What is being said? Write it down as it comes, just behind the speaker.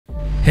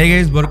Hey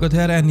guys, Barkat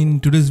here, and in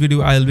today's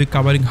video I'll be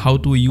covering how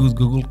to use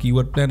Google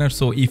Keyword Planner.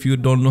 So if you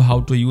don't know how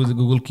to use a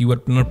Google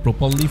Keyword Planner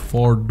properly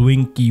for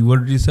doing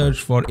keyword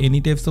research for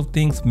any types of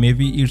things,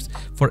 maybe it's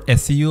for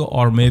SEO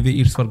or maybe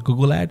it's for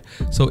Google ad.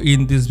 So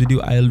in this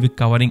video I'll be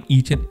covering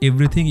each and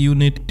everything you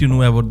need to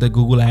know about the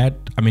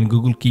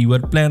Google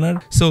Keyword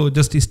Planner. So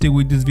just stay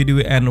with this video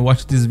and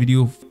watch this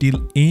video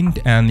till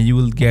end and you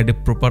will get a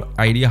proper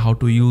idea how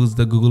to use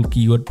the Google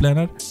Keyword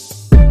Planner.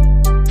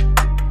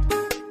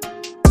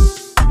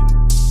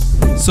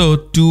 So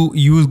to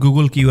use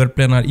Google Keyword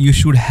Planner, you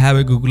should have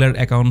a Google Ad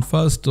account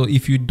first. So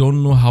if you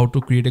don't know how to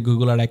create a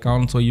Google Ad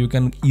account, so you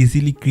can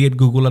easily create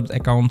Google Ad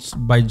accounts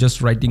by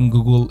just writing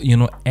Google,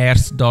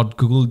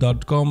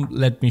 ads.google.com.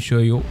 Let me show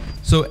you.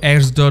 So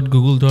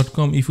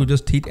ads.google.com, if you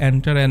just hit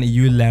enter and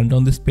you will land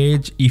on this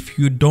page. If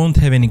you don't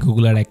have any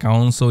Google Ad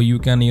account, so you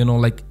can,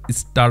 like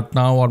start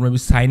now or maybe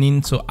sign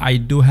in. So I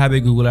do have a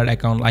Google Ad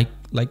account,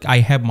 like I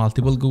have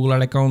multiple Google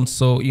Ad accounts,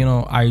 so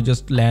I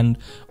just land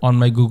on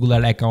my Google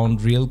Ad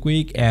account real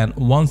quick. And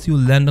once you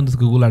land on this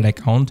Google Ad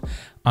account,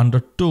 under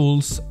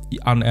tools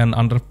and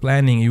under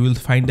planning, you will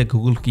find the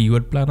Google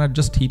Keyword Planner.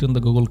 Just hit on the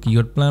Google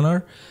Keyword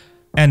Planner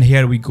and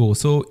here we go.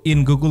 So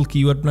in Google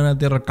Keyword Planner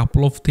there are a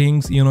couple of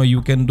things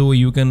you can do.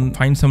 You can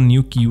find some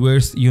new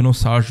keywords,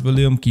 search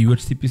volume, keyword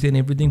CPC and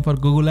everything for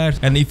Google Ads.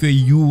 And if you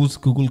use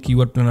Google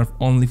Keyword Planner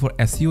only for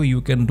SEO,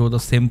 you can do the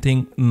same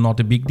thing,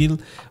 not a big deal.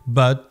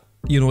 But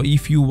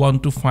if you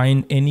want to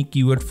find any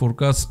keyword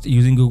forecast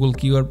using Google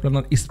Keyword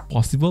Planner, it's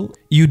possible.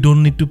 You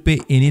don't need to pay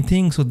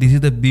anything. So this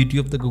is the beauty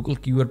of the Google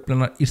Keyword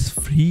Planner. It's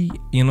free,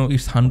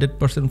 it's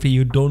 100% free.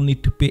 You don't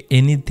need to pay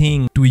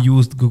anything to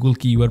use Google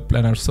Keyword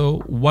Planner. So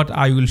what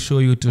I will show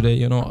you today,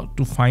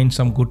 to find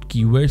some good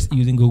keywords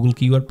using Google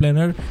Keyword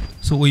Planner.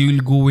 So we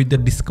will go with the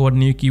discover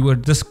new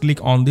keyword. Just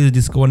click on this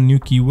discover new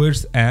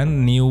keywords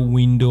and new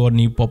window or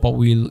new pop-up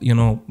will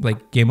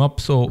came up.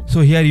 So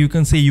here you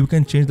can say you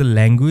can change the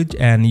language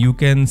and you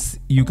can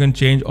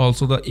change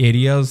also the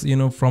areas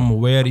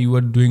from where you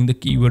are doing the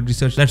keyword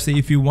research. Let's say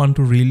if you want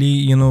to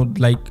really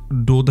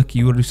do the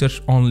keyword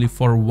research only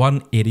for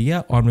one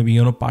area or maybe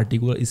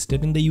particular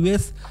state in the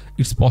US,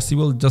 it's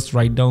possible. Just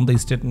write down the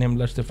state name.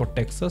 Let's say for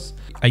Texas,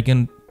 I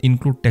can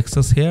include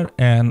Texas here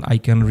and I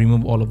can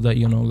remove all of the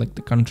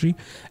the country.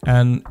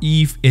 And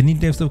if any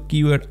types of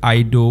keyword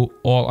I do,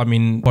 or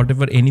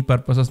whatever any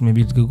purposes,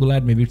 maybe it's Google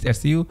Ad, maybe it's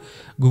SEO,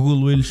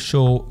 Google will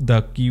show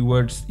the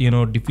keywords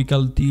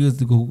difficulties.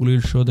 Google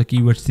will show the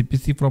keyword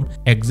CPC from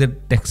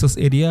exact Texas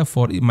area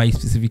for my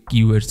specific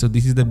keywords. So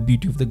this is the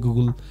beauty of the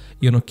Google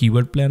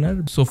Keyword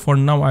Planner. So for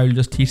now I will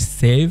just hit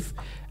save,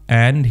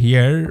 and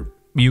here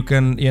you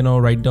can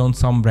write down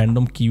some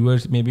random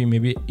keywords.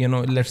 Maybe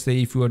let's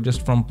say if you are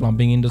just from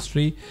plumbing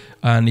industry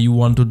and you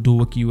want to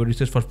do a keyword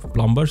research for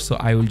plumbers, so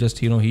I will just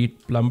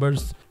hit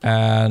plumbers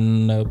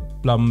and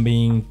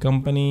plumbing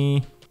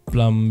company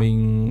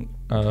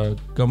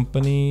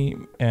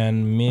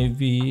and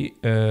maybe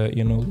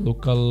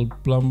local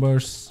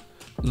plumbers.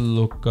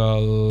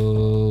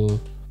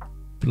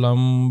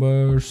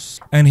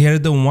 And here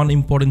is the one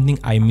important thing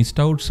I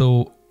missed out.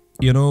 So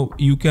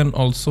you can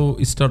also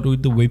start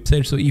with the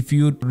website. So if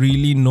you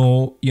really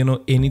know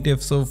any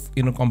types of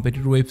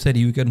competitor website,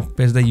 you can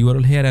paste the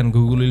URL here and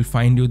Google will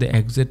find you the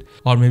exit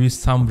or maybe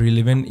some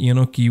relevant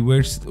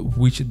keywords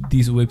which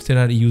these websites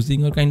are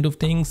using or kind of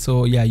thing.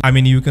 So yeah,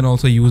 you can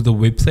also use the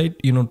website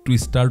to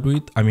start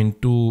with,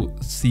 to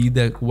see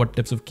what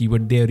types of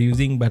keyword they are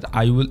using. But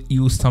I will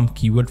use some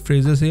keyword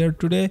phrases here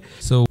today.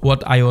 So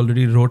what I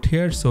already wrote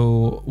here.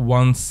 So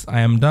once I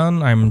am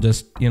done, I'm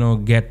just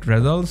get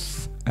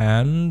results,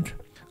 and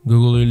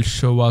Google will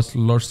show us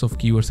lots of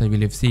keywords. I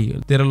believe, see,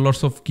 there are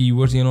lots of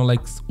keywords, like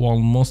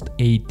almost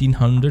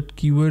 1800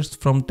 keywords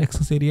from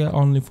Texas area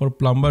only for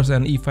plumbers.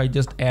 And if I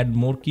just add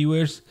more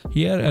keywords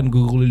here, and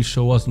Google will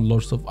show us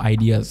lots of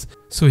ideas.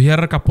 So here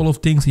are a couple of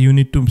things you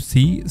need to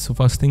see. So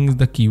first thing is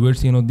the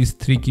keywords. These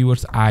three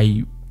keywords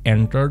I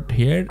entered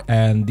here,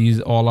 and these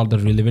all are the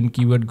relevant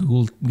keyword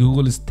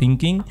Google is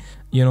thinking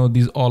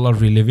these all are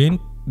relevant.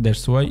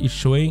 That's why it's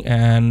showing.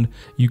 And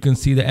you can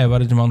see the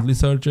average monthly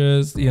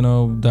searches,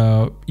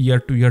 the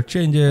year-to-year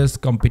changes,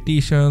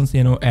 competitions,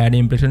 ad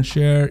impression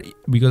share,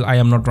 because I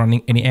am not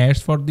running any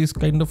ads for this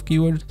kind of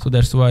keywords. So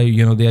that's why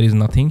there is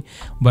nothing.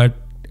 But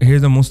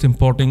here's the most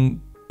important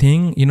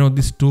thing,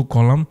 this two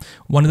column,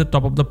 one is the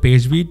top of the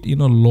page width,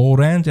 low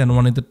range, and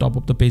one is the top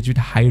of the page width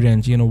high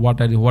range. What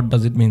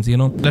does it mean?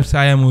 Let's say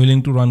I am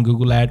willing to run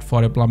Google ad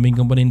for a plumbing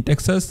company in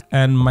Texas,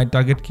 and my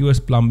target keyword is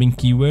plumbing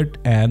keyword.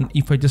 And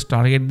if I just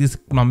target this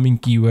plumbing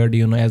keyword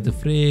as the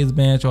phrase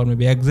match or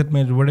maybe exit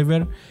match,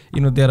 whatever,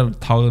 there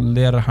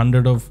are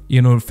hundred of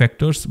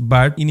factors.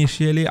 But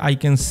initially I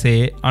can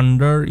say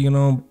under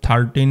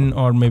 13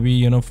 or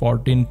maybe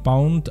 14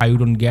 pounds, I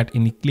wouldn't get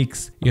any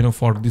clicks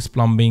for this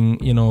plumbing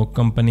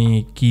company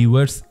company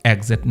keywords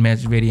exact match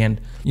variant.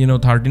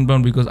 13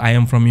 pound because I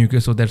am from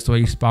UK, so that's why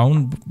it's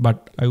pound,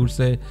 but I would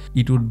say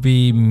it would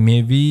be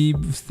maybe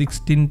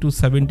 $16 to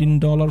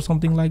 $17,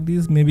 something like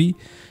this maybe.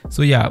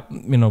 So yeah,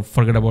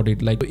 forget about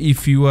it. Like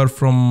if you are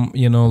from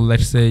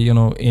let's say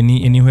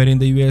anywhere in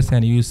the US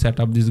and you set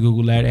up this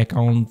Google ad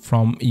account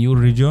from your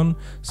region,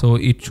 so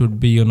it should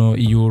be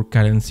your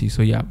currency.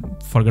 So yeah,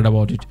 forget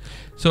about it.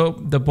 So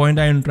the point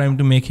I am trying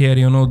to make here,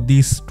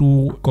 these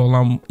two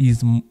column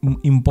is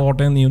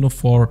important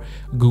for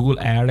Google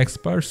ad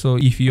experts. So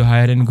if you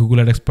hire a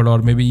Google ad expert, or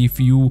maybe if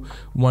you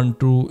want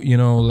to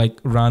like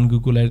run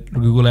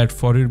Google ad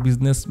for your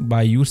business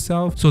by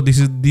yourself, so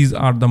these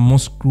are the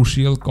most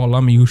crucial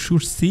column you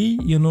should see.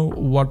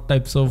 What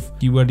types of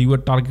keyword you are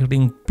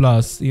targeting,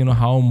 plus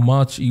how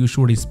much you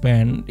should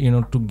spend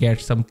to get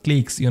some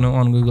clicks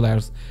on Google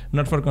ads.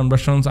 Not for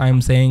conversions I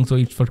am saying, so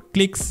it's for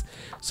clicks.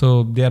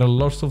 So there are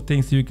lots of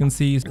things you can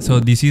see. So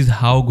this is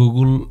how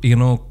Google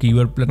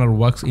keyword planner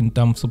works in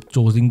terms of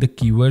choosing the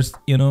keywords,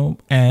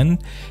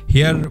 and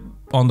here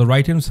on the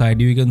right hand side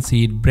you can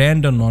see it,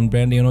 brand or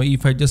non-brand.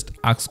 If I just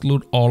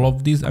exclude all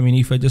of these,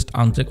 if I just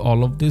uncheck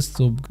all of this,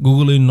 so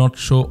Google will not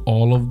show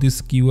all of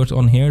these keywords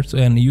on here. So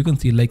and you can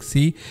see, like,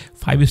 see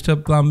 5-star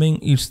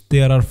plumbing,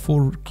 there are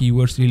 4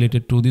 keywords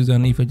related to this,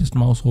 and if I just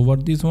mouse over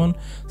this one,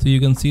 so you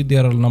can see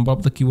there are a number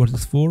of the keywords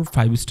is 4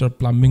 5-star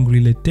plumbing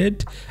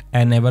related,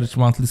 and average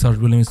monthly search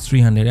volume is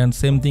 300. And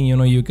same thing,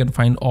 you can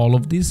find all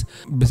of this.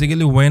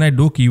 Basically when I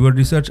do keyword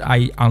research,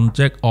 I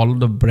uncheck all of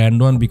the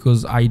brand one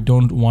because I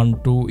don't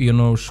want to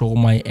show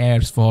my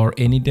ads for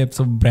any types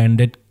of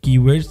branded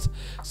keywords.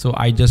 So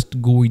I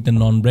just go with the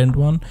non-brand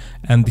one,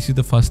 and this is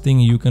the first thing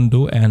you can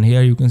do. And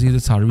here you can see the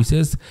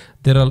services.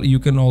 You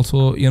can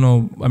also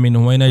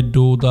when I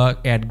do the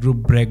ad group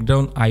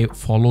breakdown, I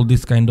follow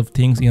this kind of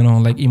things,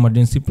 like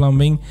emergency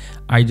plumbing,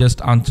 I just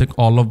uncheck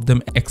all of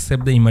them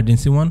except the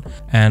emergency one.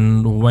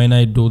 And when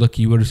I do the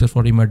keyword research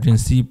for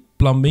emergency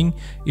plumbing,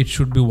 it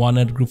should be one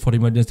ad group for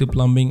emergency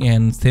plumbing,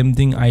 and same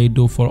thing I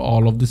do for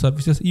all of the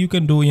services. You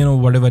can do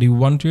whatever you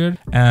want here.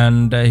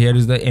 And here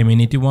is the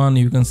amenity one.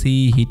 You can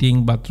see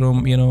heating,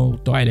 bathroom,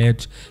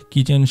 toilet,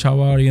 kitchen,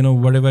 shower,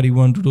 whatever you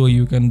want to do,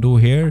 you can do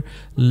here.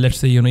 Let's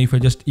say if I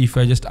just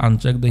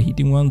uncheck the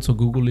heating one, so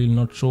Google will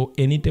not show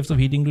any types of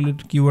heating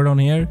related keyword on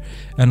here,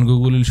 and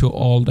Google will show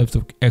all types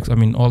of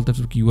all types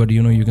of keyword.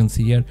 You can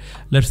see here.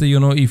 Let's say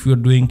if you're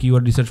doing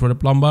keyword research for a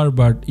plumber,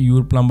 but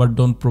your plumber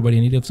don't provide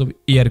any types of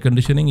air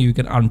conditioning, you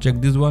can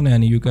uncheck this one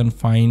and you can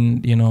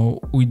find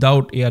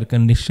without air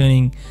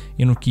conditioning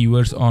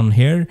keywords on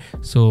here.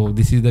 So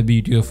this is the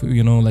beauty of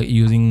like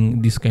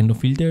using this kind of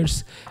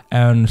filters.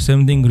 And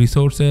same thing,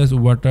 resources,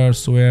 water,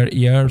 sewer,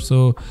 air.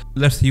 So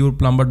let's say your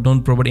plumber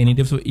don't provide any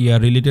types of air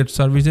related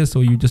services,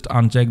 so you just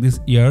uncheck this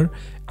air,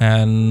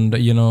 and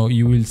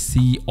you will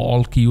see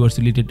all keywords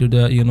related to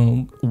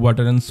the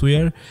water and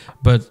sewer.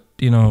 But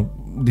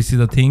this is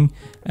the thing.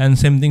 And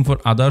same thing for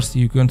others,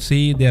 you can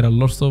see there are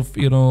lots of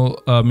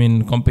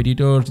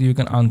competitors. You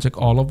can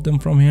uncheck all of them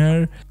from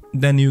here,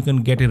 then you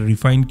can get a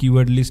refined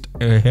keyword list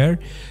here.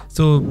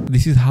 So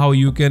this is how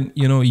you can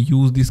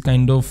use this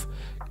kind of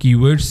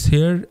keywords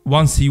here.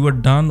 Once you are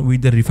done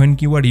with the refined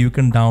keyword, you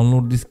can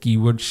download this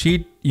keyword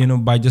sheet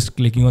by just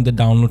clicking on the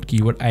download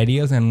keyword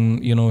ideas,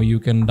 and you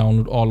can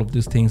download all of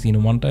these things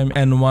in one time.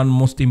 And one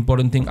most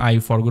important thing I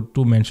forgot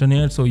to mention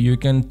here, so you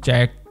can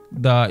check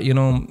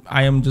the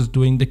I am just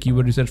doing the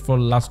keyword research for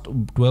last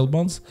 12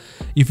 months.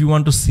 If you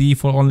want to see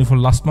only for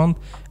last month,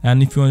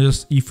 and if you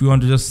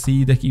want to just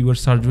see the keyword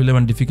search volume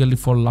and difficulty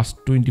for last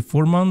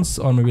 24 months,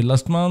 or maybe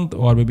last month,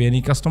 or maybe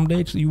any custom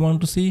dates you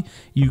want to see,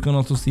 you can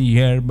also see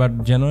here.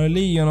 But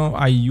generally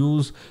I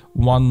use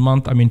 1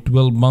 month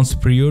 12 months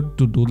period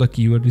to do the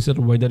keyword research,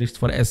 whether it's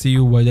for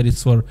SEO, whether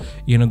it's for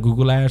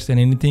Google ads and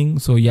anything.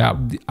 So yeah,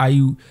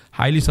 I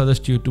highly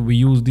suggest you to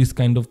use these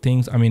kind of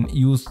things.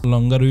 Use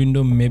longer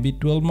window, maybe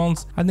 12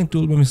 months. I think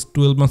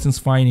 12 months is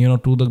fine to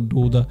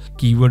do the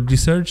keyword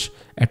research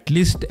at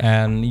least.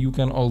 And you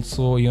can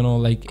also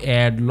like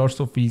add lots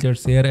of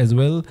filters here as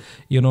well.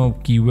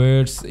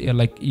 Keywords,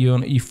 like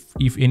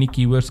if any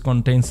keywords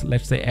contains,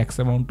 let's say, X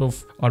amount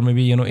of, or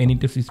maybe any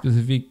type of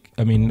specific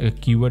a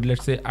keyword.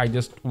 Let's say I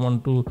just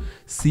want to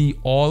see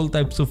all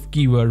types of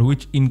keyword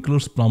which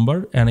includes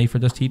plumber, and if I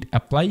just hit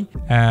apply,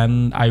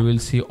 and I will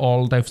see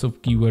all types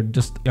of keyword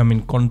just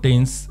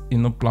contains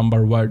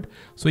plumber word.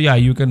 So yeah,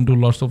 you can do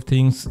lots of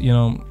things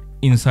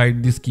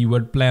inside this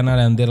keyword planner,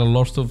 and there are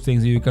lots of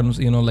things you can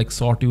like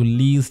sort your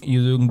list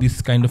using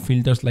this kind of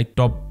filters, like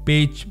top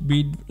page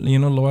bid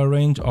lower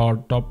range, or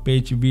top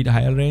page bid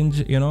higher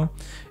range.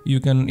 You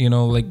can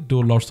like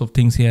do lots of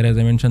things here, as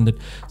I mentioned that.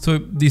 So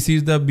this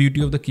is the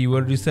beauty of the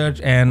keyword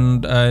research,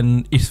 and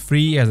it's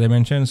free, as I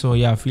mentioned. So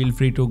yeah, feel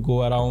free to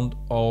go around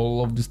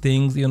all of these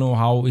things,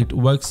 how it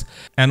works.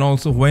 And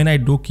also when I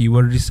do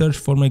keyword research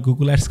for my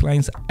Google Ads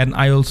clients, and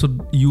I also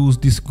use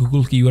this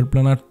Google keyword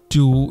planner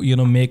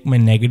to make my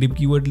negative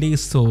keyword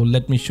list. So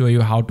let me show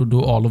you how to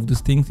do all of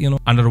these things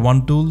under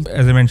one tool.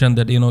 As I mentioned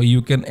that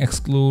you can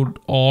exclude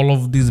all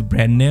of these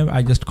brand name.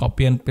 I just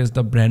copy and paste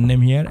the brand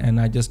name here, and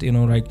I just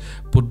like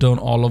put down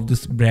all of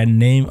this brand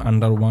name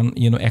under one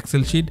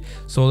Excel sheet,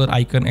 so that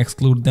I can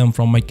exclude them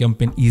from my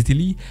campaign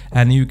easily.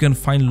 And you can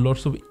find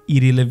lots of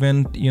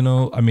irrelevant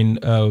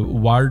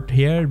word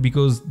here,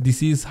 because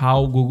this is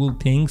how Google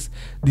thinks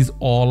these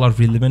all are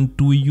relevant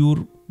to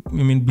your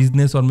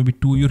business, or maybe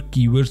to your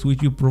keywords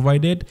which you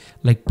provided,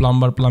 like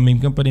plumber, plumbing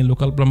company,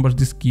 local plumbers.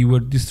 This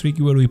keyword, these 3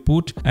 keyword we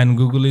put, and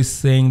Google is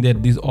saying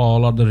that these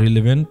all are the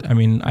relevant.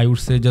 I would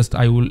say just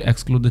I will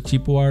exclude the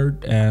cheap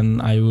word,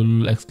 and I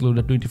will exclude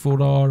the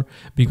 24-hour,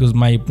 because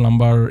my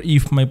plumber,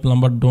 if my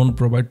plumber don't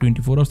provide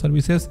 24-hour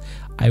services,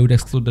 I would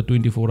exclude the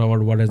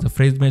 24-hour word as a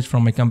phrase match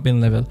from my campaign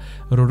level.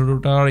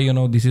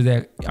 Router, this is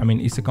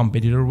it's a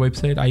competitor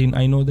website.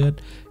 I know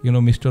that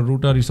Mr.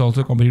 Router is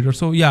also a competitor.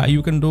 So yeah,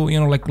 you can do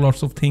like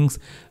lots of things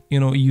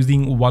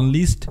using one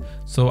list.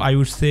 So I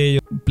would say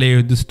play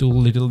with this tool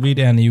a little bit,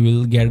 and you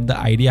will get the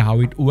idea how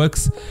it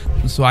works.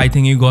 So I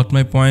think you got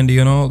my point.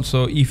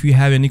 So if you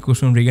have any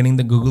question regarding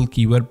the Google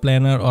Keyword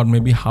Planner, or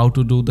maybe how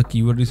to do the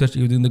keyword research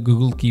using the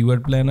Google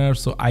Keyword Planner,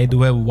 so I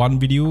do have one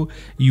video.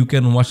 You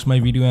can watch my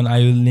video, and I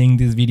will link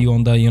this video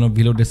on the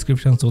below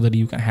description, so that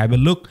you can have a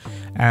look.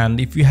 And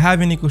if you have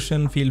any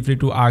question, feel free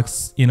to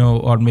ask,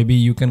 or maybe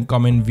you can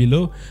comment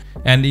below.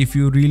 And if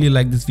you really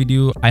like this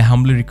video, I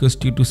humbly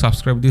request you to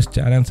subscribe this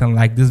channel and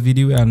like this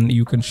video, and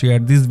you can share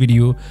this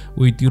video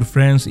with your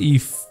friends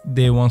if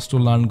they wants to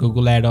learn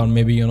Google Ad, or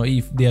maybe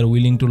if they are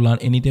willing to learn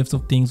any types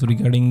of things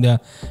regarding the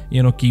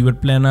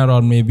keyword planner,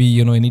 or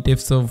maybe any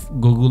types of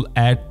Google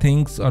Ad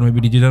things, or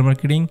maybe digital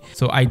marketing.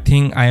 So I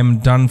think I am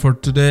done for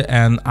today,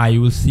 and I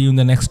will see you in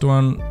the next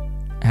one.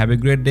 Have a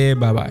great day.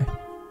 Bye bye.